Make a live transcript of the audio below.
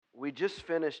We just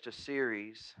finished a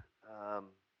series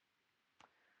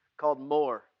called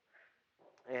More.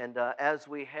 And as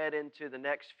we head into the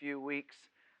next few weeks,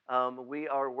 we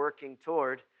are working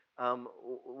toward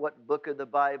what book of the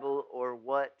Bible or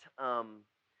what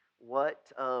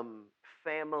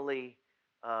family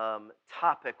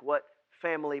topic, what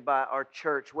family by our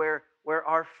church, where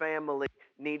our family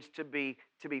needs to be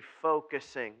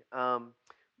focusing.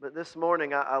 But this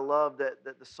morning, I love that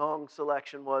the song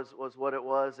selection was what it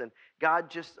was, and God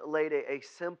just laid a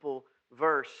simple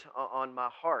verse on my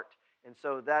heart. And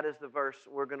so that is the verse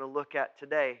we're going to look at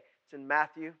today. It's in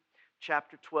Matthew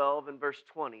chapter 12 and verse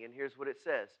 20. And here's what it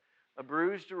says. A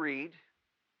bruised reed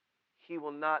he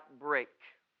will not break,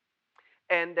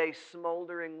 and a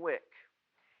smoldering wick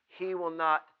he will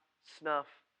not snuff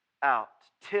out,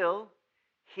 till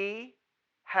he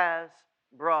has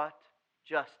brought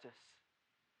justice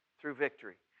through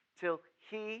victory. Till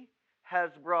he has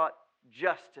brought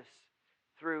justice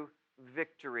through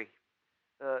victory.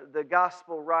 The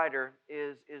gospel writer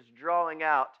is drawing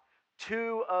out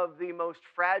two of the most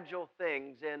fragile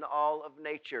things in all of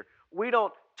nature. We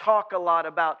don't talk a lot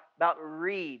about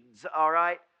reeds, all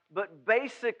right? But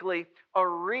basically, a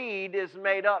reed is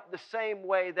made up the same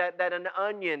way that an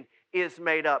onion is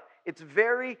made up. It's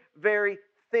very, very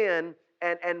thin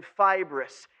and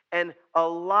fibrous, and a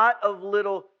lot of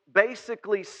little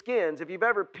basically skins. If you've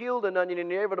ever peeled an onion and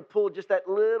you're able to pull just that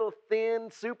little thin,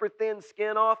 super thin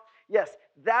skin off, yes,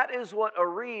 that is what a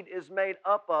reed is made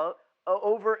up of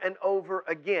over and over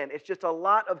again. It's just a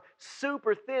lot of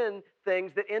super thin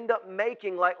things that end up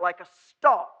making like a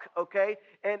stalk, okay?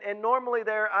 And normally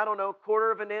they're, I don't know,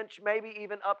 1/4 of an inch, maybe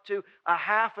even up to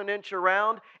 1/2 an inch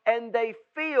around, and they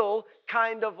feel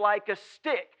kind of like a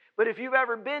stick. But if you've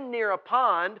ever been near a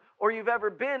pond or you've ever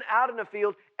been out in a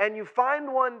field and you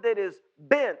find one that is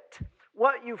bent,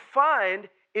 what you find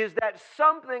is that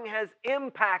something has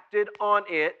impacted on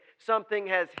it. Something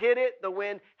has hit it. The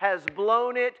wind has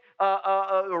blown it.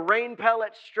 A rain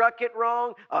pellet struck it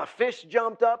wrong. A fish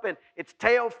jumped up and its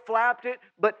tail flapped it.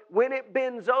 But when it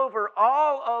bends over,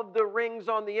 all of the rings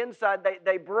on the inside,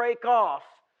 they break off.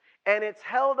 And it's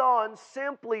held on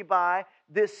simply by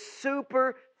this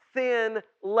super thin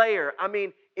layer. I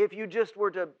mean, if you just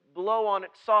were to blow on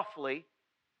it softly,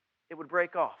 it would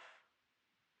break off.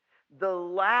 The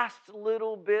last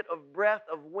little bit of breath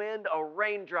of wind, a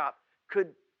raindrop,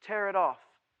 could tear it off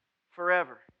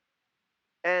forever.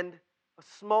 And a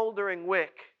smoldering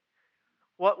wick,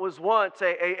 what was once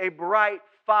a bright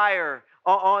fire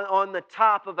on the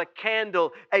top of a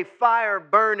candle, a fire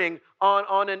burning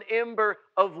on an ember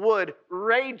of wood,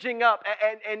 raging up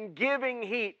and giving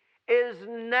heat, is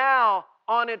now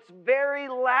on its very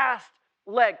last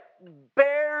leg,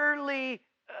 barely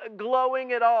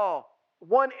glowing at all.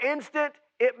 One instant,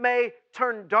 it may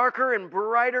turn darker and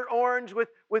brighter orange with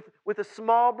a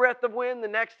small breath of wind. The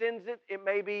next instant, it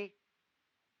may be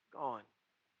gone.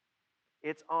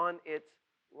 It's on its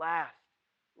last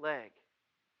leg.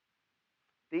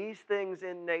 These things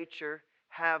in nature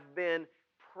have been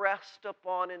pressed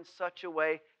upon in such a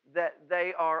way that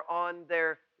they are on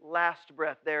their last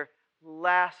breath, their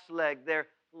last leg, their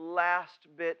last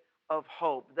bit of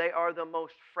hope. They are the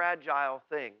most fragile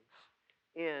things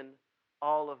in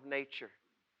all of nature.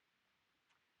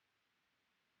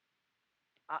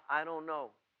 I don't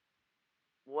know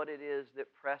what it is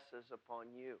that presses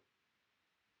upon you,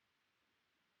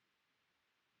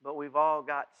 but we've all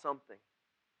got something.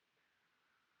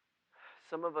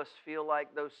 Some of us feel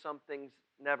like those somethings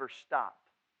never stop.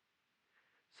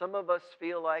 Some of us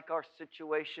feel like our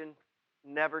situation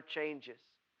never changes.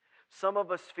 Some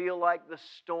of us feel like the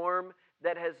storm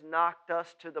that has knocked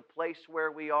us to the place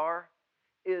where we are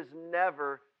is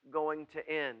never going to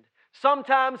end.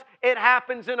 Sometimes it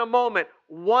happens in a moment.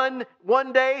 One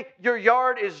day your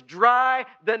yard is dry.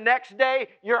 The next day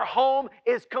your home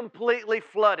is completely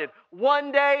flooded.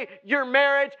 One day your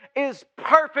marriage is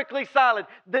perfectly silent.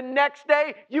 The next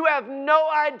day you have no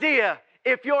idea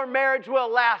if your marriage will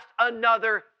last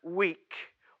another week.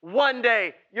 One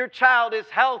day, your child is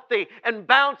healthy and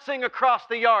bouncing across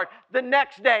the yard. The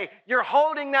next day, you're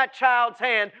holding that child's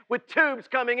hand with tubes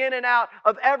coming in and out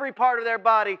of every part of their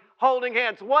body, holding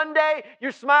hands. One day,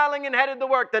 you're smiling and headed to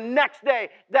work. The next day,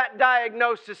 that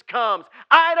diagnosis comes.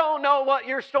 I don't know what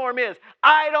your storm is.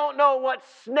 I don't know what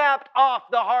snapped off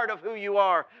the heart of who you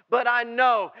are. But I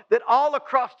know that all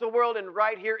across the world and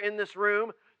right here in this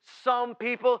room, some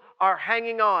people are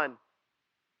hanging on.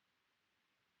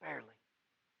 Barely.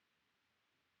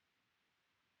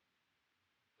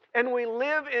 And we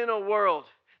live in a world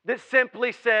that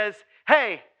simply says,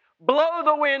 hey, blow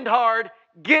the wind hard,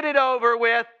 get it over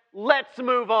with, let's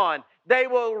move on. They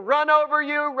will run over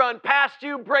you, run past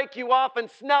you, break you off, and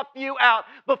snuff you out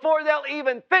before they'll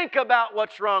even think about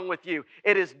what's wrong with you.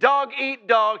 It is dog eat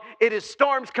dog. It is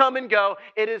storms come and go.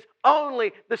 It is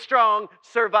only the strong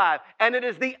survive. And it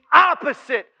is the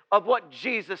opposite of what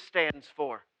Jesus stands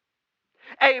for.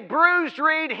 A bruised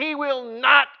reed he will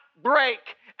not break,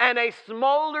 and a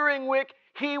smoldering wick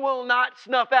he will not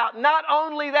snuff out. Not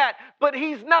only that, but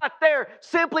he's not there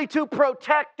simply to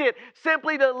protect it,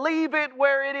 simply to leave it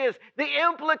where it is. The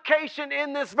implication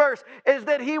in this verse is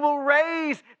that he will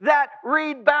raise that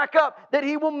reed back up, that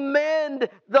he will mend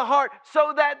the heart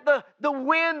so that the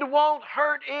wind won't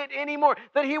hurt it anymore,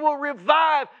 that he will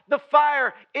revive the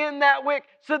fire in that wick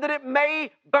so that it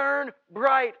may burn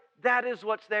bright. That is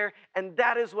what's there, and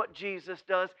that is what Jesus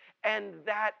does, and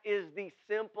that is the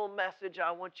simple message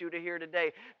I want you to hear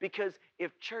today, because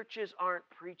if churches aren't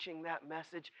preaching that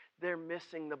message, they're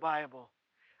missing the Bible.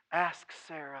 Ask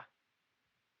Sarah.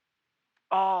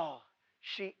 All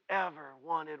she ever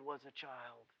wanted was a child.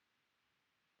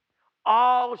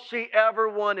 All she ever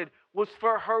wanted was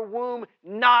for her womb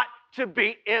not to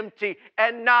be empty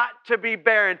and not to be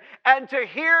barren. And to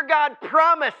hear God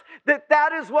promise that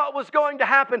that is what was going to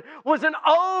happen was an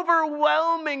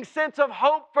overwhelming sense of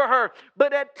hope for her.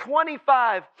 But at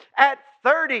 25, at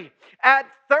 30, at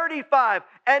 35,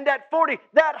 and at 40,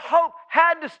 that hope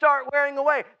had to start wearing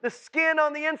away. The skin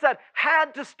on the inside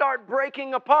had to start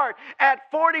breaking apart. At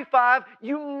 45,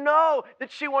 you know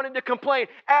that she wanted to complain.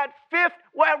 At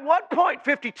what point?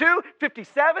 52,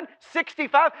 57,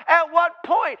 65? At what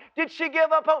point did she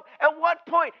give up hope? At what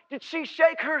point did she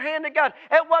shake her hand at God?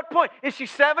 At what point? Is she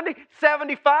 70,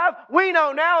 75? We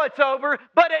know now it's over,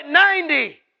 but at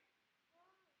 90,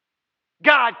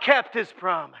 God kept His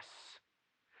promise.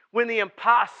 When the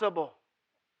impossible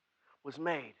was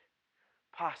made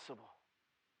possible.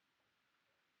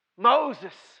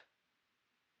 Moses,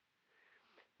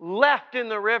 left in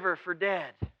the river for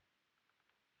dead,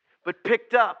 but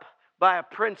picked up by a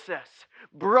princess,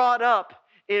 brought up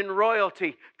in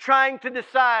royalty, trying to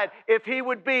decide if he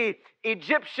would be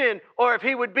Egyptian or if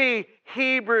he would be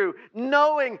Hebrew,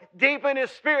 knowing deep in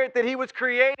his spirit that he was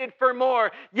created for more.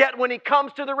 Yet when he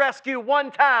comes to the rescue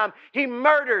one time, he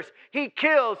murders, he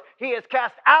kills, he is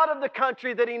cast out of the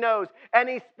country that he knows, and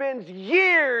he spends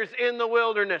years in the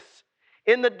wilderness,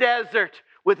 in the desert,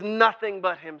 with nothing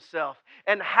but himself.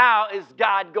 And how is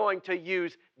God going to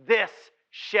use this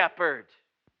shepherd?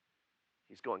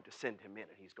 He's going to send him in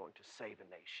and he's going to save a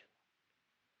nation.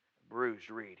 A bruised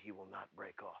reed he will not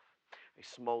break off. A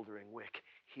smoldering wick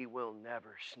he will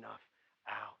never snuff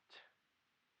out.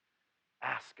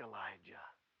 Ask Elijah.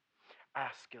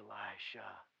 Ask Elisha.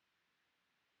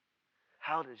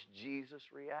 How does Jesus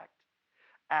react?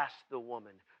 Ask the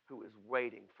woman who is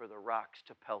waiting for the rocks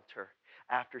to pelt her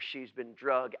after she's been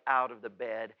dragged out of the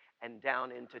bed and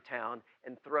down into town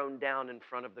and thrown down in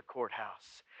front of the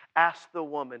courthouse. Ask the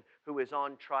woman who is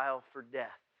on trial for death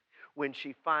when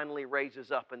she finally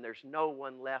raises up and there's no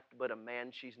one left but a man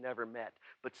she's never met,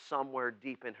 but somewhere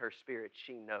deep in her spirit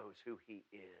she knows who he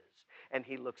is. And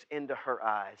he looks into her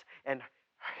eyes and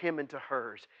him into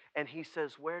hers, and he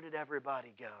says, "Where did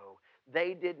everybody go?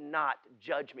 They did not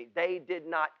judge me. They did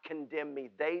not condemn me.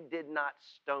 They did not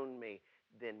stone me.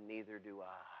 Then neither do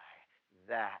I."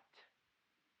 That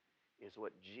is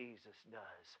what Jesus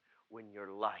does when your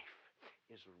life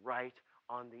is right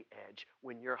on the edge,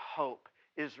 when your hope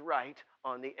is right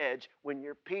on the edge, when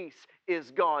your peace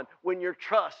is gone, when your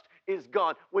trust is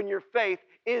gone, when your faith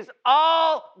is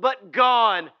all but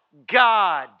gone.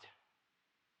 God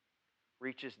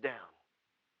reaches down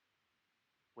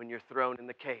when you're thrown in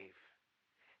the cave.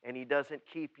 And He doesn't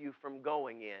keep you from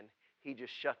going in. He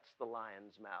just shuts the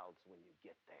lions' mouths when you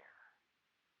get there.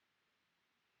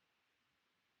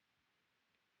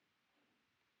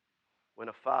 When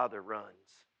a father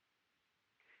runs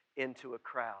into a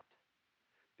crowd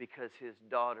because his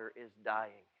daughter is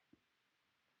dying,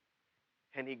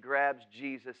 and he grabs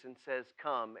Jesus and says,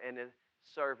 "Come," and his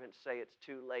servants say, "It's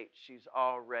too late. She's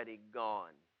already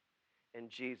gone." And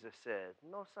Jesus says,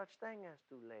 "No such thing as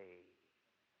too late.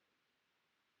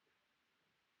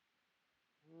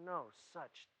 No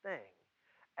such thing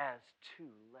as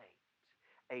too late.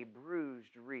 A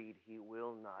bruised reed he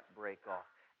will not break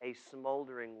off. A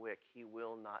smoldering wick he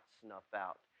will not snuff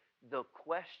out." The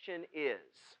question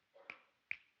is,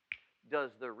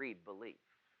 does the reed believe?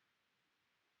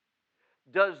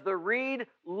 Does the reed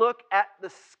look at the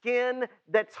skin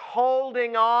that's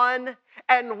holding on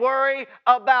and worry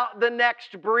about the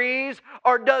next breeze?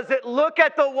 Or does it look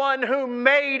at the one who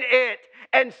made it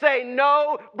and say,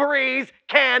 no breeze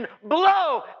can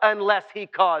blow unless He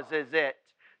causes it?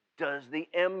 does the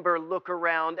ember look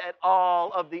around at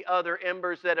all of the other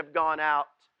embers that have gone out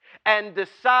and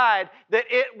decide that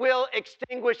it will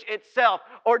extinguish itself?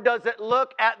 Or does it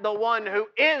look at the one who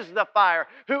is the fire,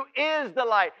 who is the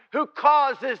light, who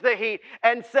causes the heat,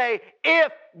 and say,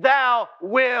 if thou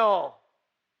will?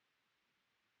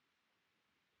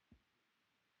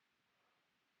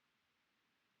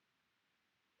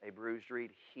 A bruised reed,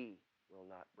 he will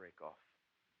not break off.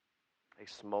 A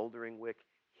smoldering wick,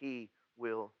 he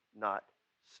will not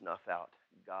snuff out.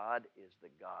 God is the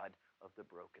God of the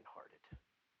brokenhearted.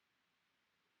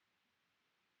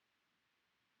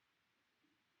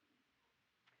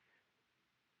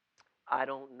 I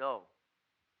don't know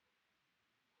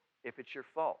if it's your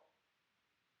fault.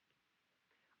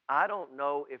 I don't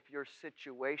know if your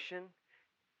situation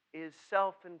is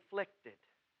self-inflicted.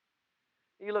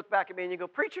 You look back at me and you go,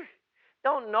 preacher,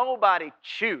 don't nobody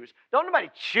choose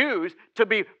to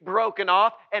be broken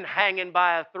off and hanging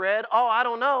by a thread. Oh, I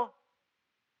don't know.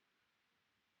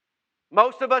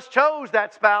 Most of us chose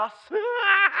that spouse.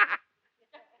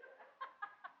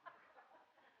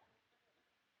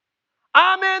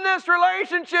 I'm in this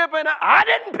relationship and I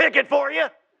didn't pick it for you.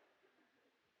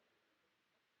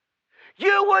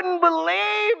 You wouldn't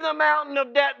believe the mountain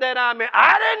of debt that I'm in.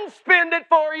 I didn't spend it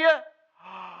for you.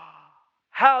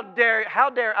 How dare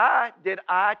I? Did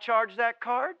I charge that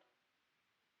card?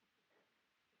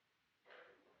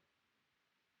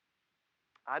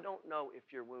 I don't know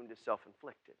if your wound is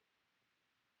self-inflicted.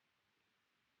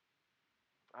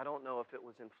 I don't know if it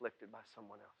was inflicted by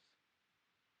someone else.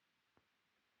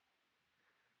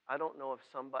 I don't know if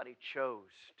somebody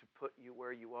chose to put you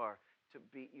where you are, to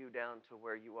beat you down to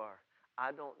where you are.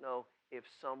 I don't know if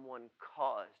someone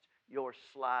caused your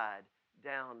slide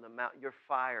down the mountain, your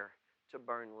fire to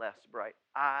burn less bright.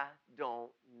 I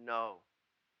don't know.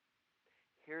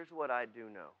 Here's what I do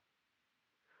know.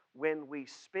 When we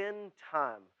spend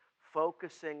time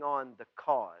focusing on the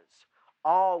cause,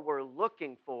 all we're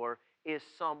looking for is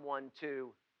someone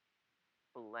to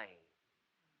blame.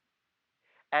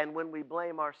 And when we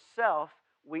blame ourselves,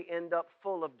 we end up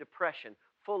full of depression,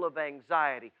 full of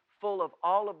anxiety, full of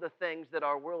all of the things that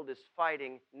our world is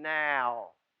fighting now.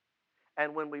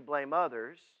 And when we blame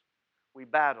others, we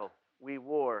battle, we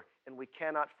war, and we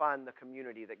cannot find the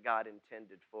community that God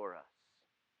intended for us.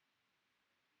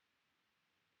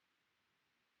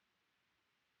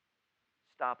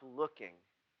 Stop looking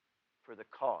for the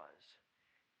cause.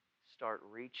 Start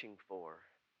reaching for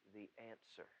the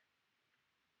answer.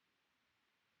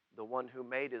 The one who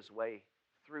made his way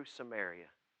through Samaria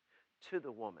to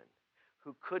the woman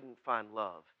who couldn't find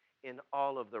love in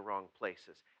all of the wrong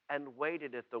places and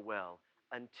waited at the well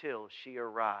until she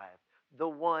arrived. The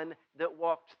one that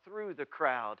walked through the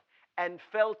crowd and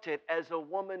felt it as a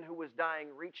woman who was dying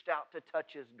reached out to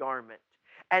touch his garment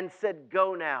and said,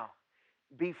 "Go now,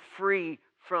 be free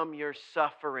from your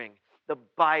suffering." The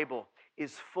Bible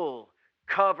is full,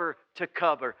 cover to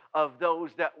cover, of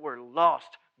those that were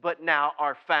lost but now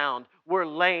are found. We're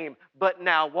lame, but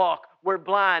now walk. We're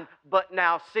blind, but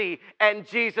now see. And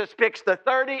Jesus picks the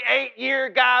 38-year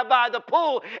guy by the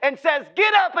pool and says,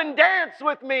 "Get up and dance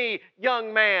with me,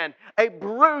 young man." A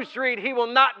bruised reed he will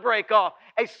not break off.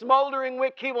 A smoldering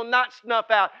wick he will not snuff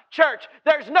out. Church,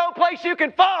 there's no place you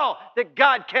can fall that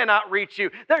God cannot reach you.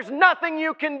 There's nothing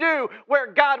you can do where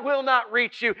God will not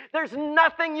reach you. There's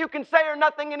nothing you can say or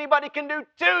nothing anybody can do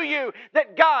to you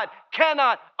that God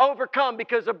cannot overcome,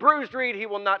 because a bruised reed he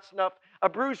will not snuff. A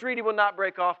bruised reed he will not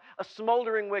break off. A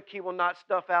smoldering wick he will not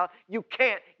snuff out. You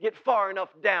can't get far enough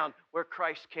down where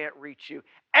Christ can't reach you.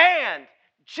 And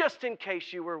just in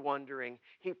case you were wondering,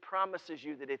 he promises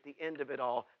you that at the end of it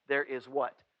all, there is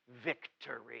what?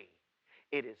 Victory.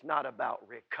 It is not about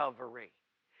recovery.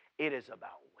 It is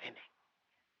about winning.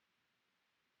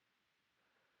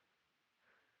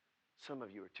 Some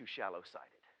of you are too shallow-sighted.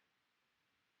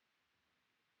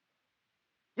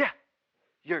 Yeah,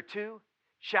 you're too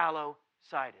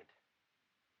shallow-sighted.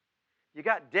 You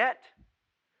got debt?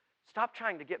 Stop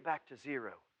trying to get back to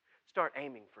zero. Start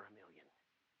aiming for 1 million.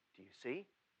 Do you see?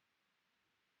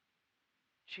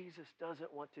 Jesus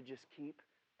doesn't want to just keep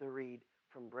the reed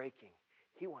from breaking.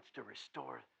 He wants to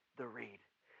restore the reed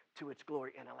to its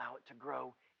glory and allow it to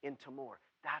grow into more.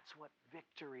 That's what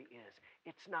victory is.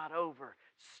 It's not over.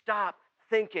 Stop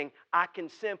thinking I can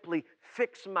simply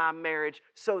fix my marriage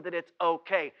so that it's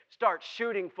okay. Start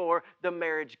shooting for the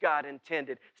marriage God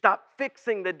intended. Stop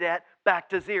fixing the debt. back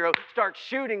to zero. Start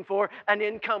shooting for an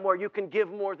income where you can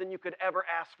give more than you could ever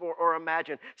ask for or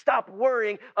imagine. Stop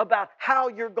worrying about how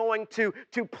you're going to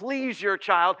please your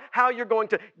child, how you're going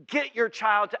to get your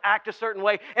child to act a certain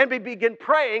way, and begin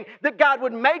praying that God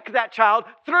would make that child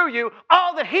through you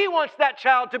all that He wants that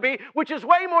child to be, which is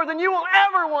way more than you will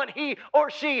ever want he or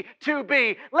she to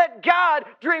be. Let God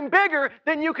dream bigger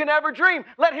than you can ever dream.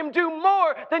 Let Him do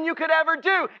more than you could ever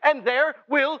do, and there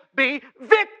will be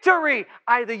victory.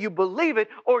 Either you believe it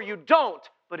or you don't,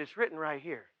 but it's written right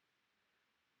here.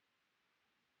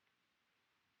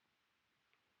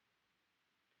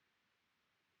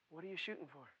 What are you shooting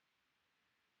for?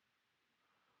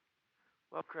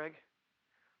 Well, Craig,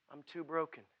 I'm too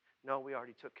broken. No, we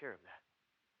already took care of that.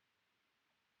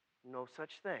 No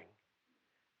such thing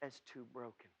as too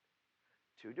broken,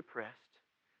 too depressed,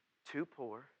 too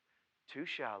poor, too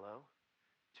shallow,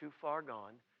 too far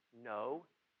gone. No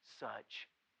such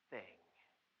thing.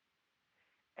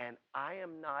 And I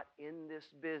am not in this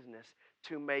business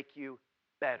to make you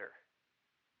better.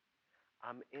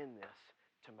 I'm in this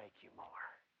to make you more.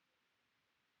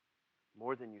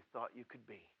 More than you thought you could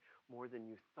be. More than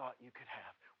you thought you could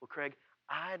have. Well, Craig,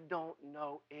 I don't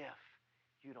know if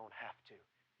you don't have to.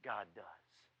 God does.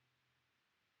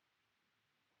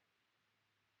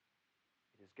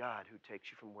 It is God who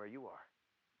takes you from where you are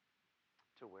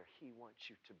to where He wants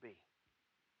you to be.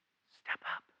 Step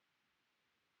up.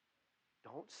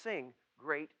 Don't sing,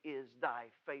 "Great is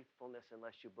thy faithfulness,"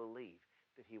 unless you believe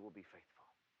that He will be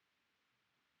faithful.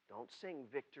 Don't sing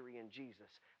victory in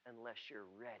Jesus unless you're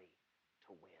ready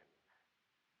to win.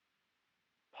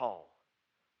 Paul,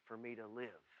 for me to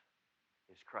live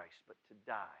is Christ, but to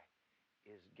die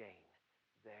is gain.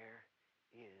 There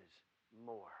is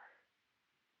more.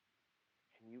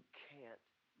 And you can't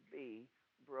be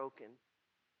broken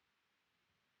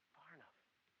far enough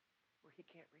where He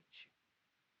can't reach you.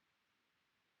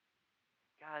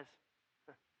 Guys,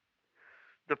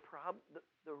 the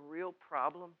real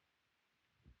problem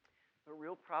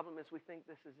is we think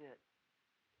this is it.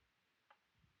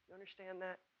 You understand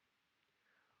that?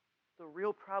 The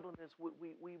real problem is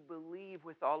we believe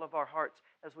with all of our hearts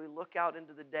as we look out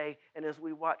into the day and as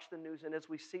we watch the news and as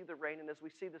we see the rain and as we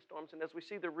see the storms and as we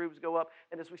see the roofs go up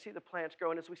and as we see the plants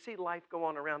grow and as we see life go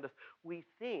on around us, we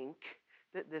think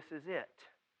that this is it.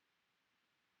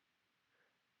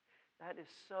 That is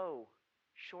so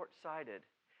short-sighted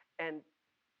and,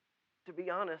 to be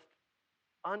honest,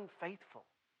 unfaithful.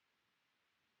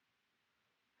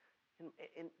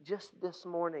 And just this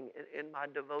morning in my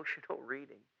devotional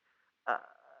reading, I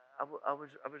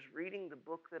was reading the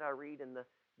book that I read, and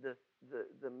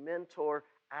the mentor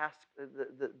asked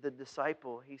the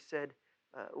disciple. He said,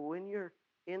 when you're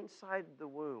inside the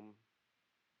womb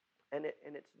and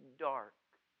it's dark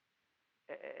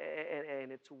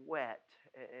and it's wet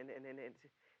and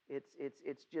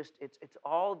it's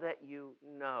all that you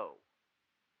know.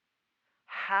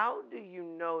 How do you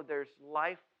know there's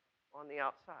life on the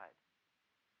outside?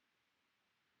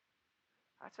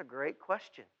 That's a great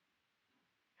question.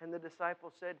 And the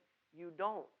disciple said, you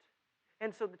don't.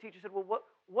 And so the teacher said, well,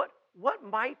 what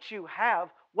might you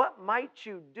have? What might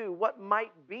you do? What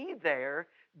might be there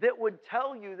that would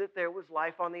tell you that there was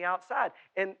life on the outside?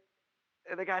 And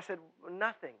the guy said, well,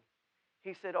 nothing.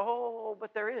 He said, oh,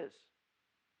 but there is.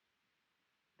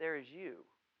 There is you.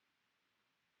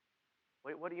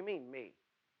 Wait, what do you mean, me?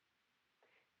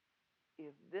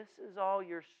 If this is all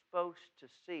you're supposed to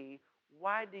see,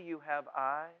 why do you have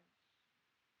eyes?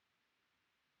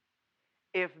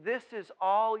 If this is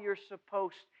all you're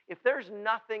supposed, if there's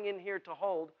nothing in here to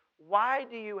hold, why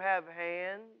do you have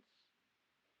hands?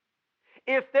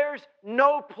 If there's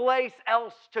no place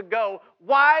else to go,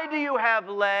 why do you have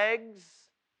legs?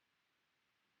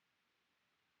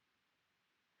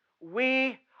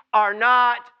 We are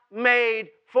not made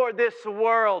for this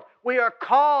world. We are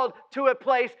called to a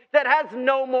place that has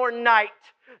no more night,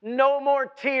 no more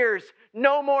tears,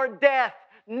 no more death,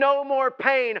 no more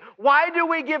pain. Why do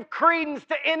we give credence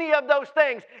to any of those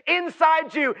things?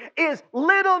 Inside you is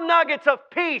little nuggets of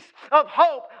peace, of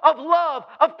hope, of love,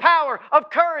 of power, of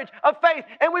courage, of faith.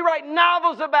 And we write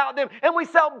novels about them and we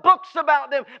sell books about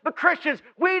them. But Christians,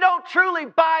 we don't truly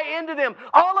buy into them.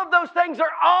 All of those things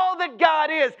are all that God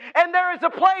is. And there is a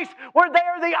place where they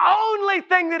are the only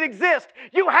thing that exists.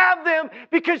 You have them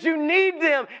because you need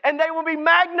them, and they will be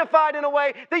magnified in a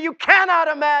way that you cannot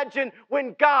imagine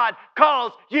when God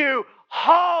calls you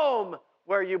home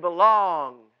where you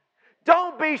belong.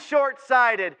 Don't be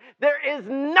short-sighted. There is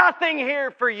nothing here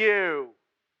for you.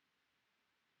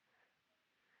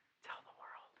 Tell the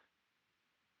world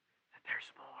that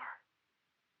there's more.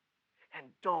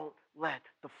 And don't let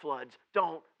the floods,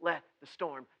 don't let the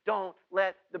storm, don't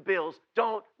let the bills,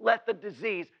 don't let the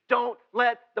disease, don't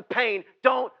let the pain,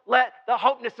 don't let the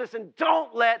hopelessness, and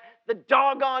don't let the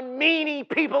doggone meanie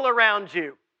people around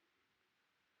you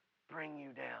bring you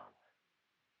down.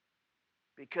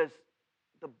 Because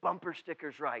the bumper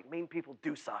sticker's right. Mean people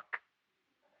do suck.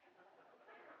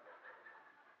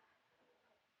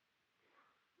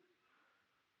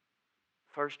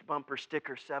 First bumper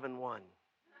sticker 7-1.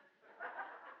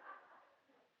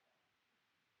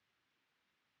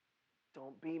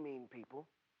 Don't be mean people,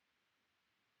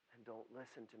 and don't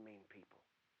listen to mean people.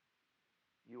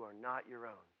 You are not your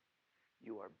own.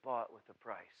 You are bought with a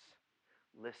price.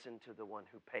 Listen to the one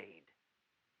who paid.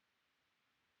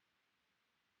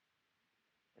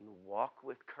 And walk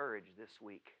with courage this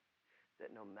week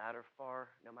that no matter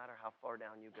how far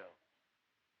down you go,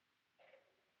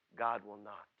 God will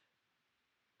not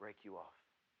break you off.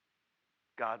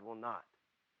 God will not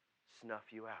snuff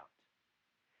you out.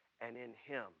 And in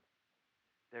Him,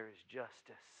 there is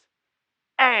justice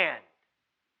and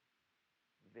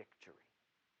victory.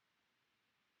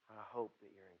 I hope that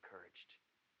you're encouraged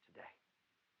today.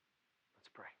 Let's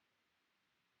pray.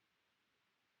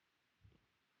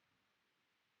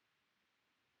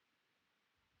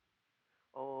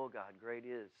 Oh God, great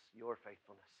is your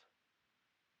faithfulness.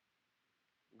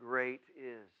 Great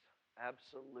is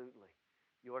absolutely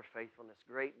your faithfulness.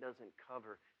 Great doesn't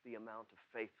cover the amount of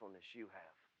faithfulness you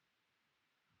have.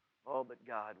 Oh, but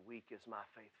God, weak is my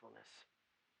faithfulness.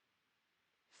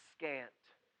 Scant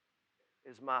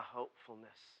is my hopefulness.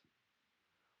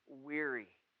 Weary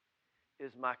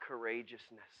is my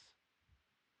courageousness.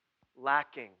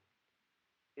 Lacking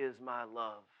is my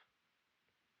love.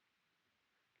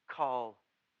 Call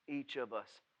each of us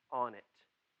on it.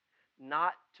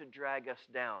 Not to drag us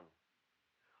down,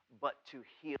 but to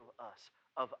heal us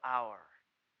of our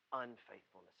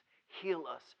unfaithfulness. Heal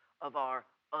us of our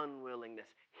unwillingness.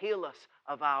 Heal us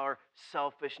of our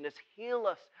selfishness. Heal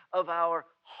us of our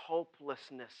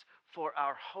hopelessness. For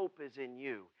our hope is in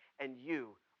you, and you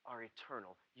are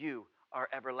eternal. You are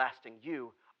everlasting.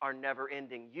 You are never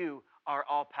ending. You are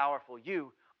all powerful.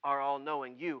 You are all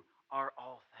knowing. You are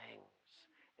all things.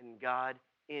 And God,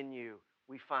 in you,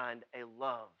 we find a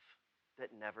love that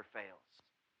never fails,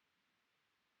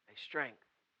 a strength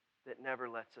that never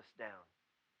lets us down,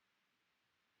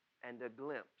 and a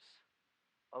glimpse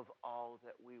of all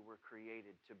that we were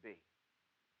created to be.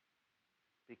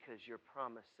 Because your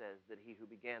promise says that he who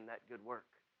began that good work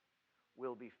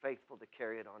will be faithful to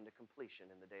carry it on to completion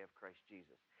in the day of Christ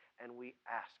Jesus. And we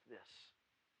ask this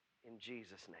in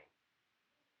Jesus' name.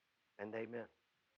 And amen.